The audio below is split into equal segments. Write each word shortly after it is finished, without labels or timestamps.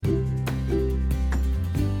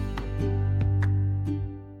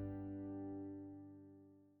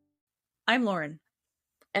I'm Lauren.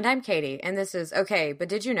 And I'm Katie, and this is Okay, But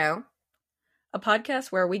Did You Know? A podcast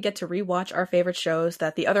where we get to rewatch our favorite shows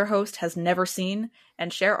that the other host has never seen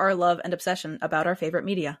and share our love and obsession about our favorite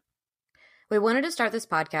media. We wanted to start this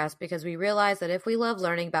podcast because we realized that if we love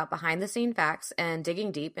learning about behind-the-scene facts and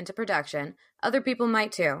digging deep into production, other people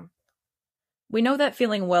might too. We know that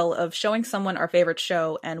feeling well of showing someone our favorite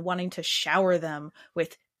show and wanting to shower them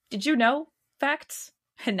with, did you know, facts?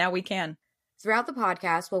 And now we can. Throughout the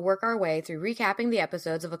podcast, we'll work our way through recapping the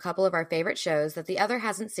episodes of a couple of our favorite shows that the other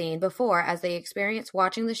hasn't seen before as they experience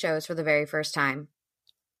watching the shows for the very first time.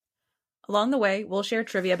 Along the way, we'll share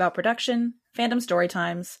trivia about production, fandom story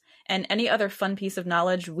times, and any other fun piece of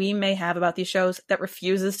knowledge we may have about these shows that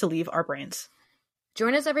refuses to leave our brains.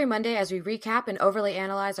 Join us every Monday as we recap and overly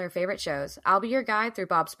analyze our favorite shows. I'll be your guide through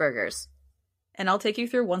Bob's Burgers. And I'll take you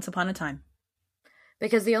through Once Upon a Time.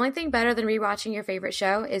 Because the only thing better than rewatching your favorite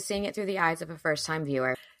show is seeing it through the eyes of a first-time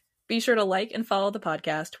viewer. Be sure to like and follow the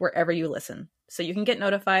podcast wherever you listen, so you can get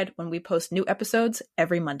notified when we post new episodes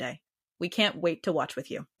every Monday. We can't wait to watch with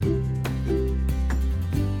you.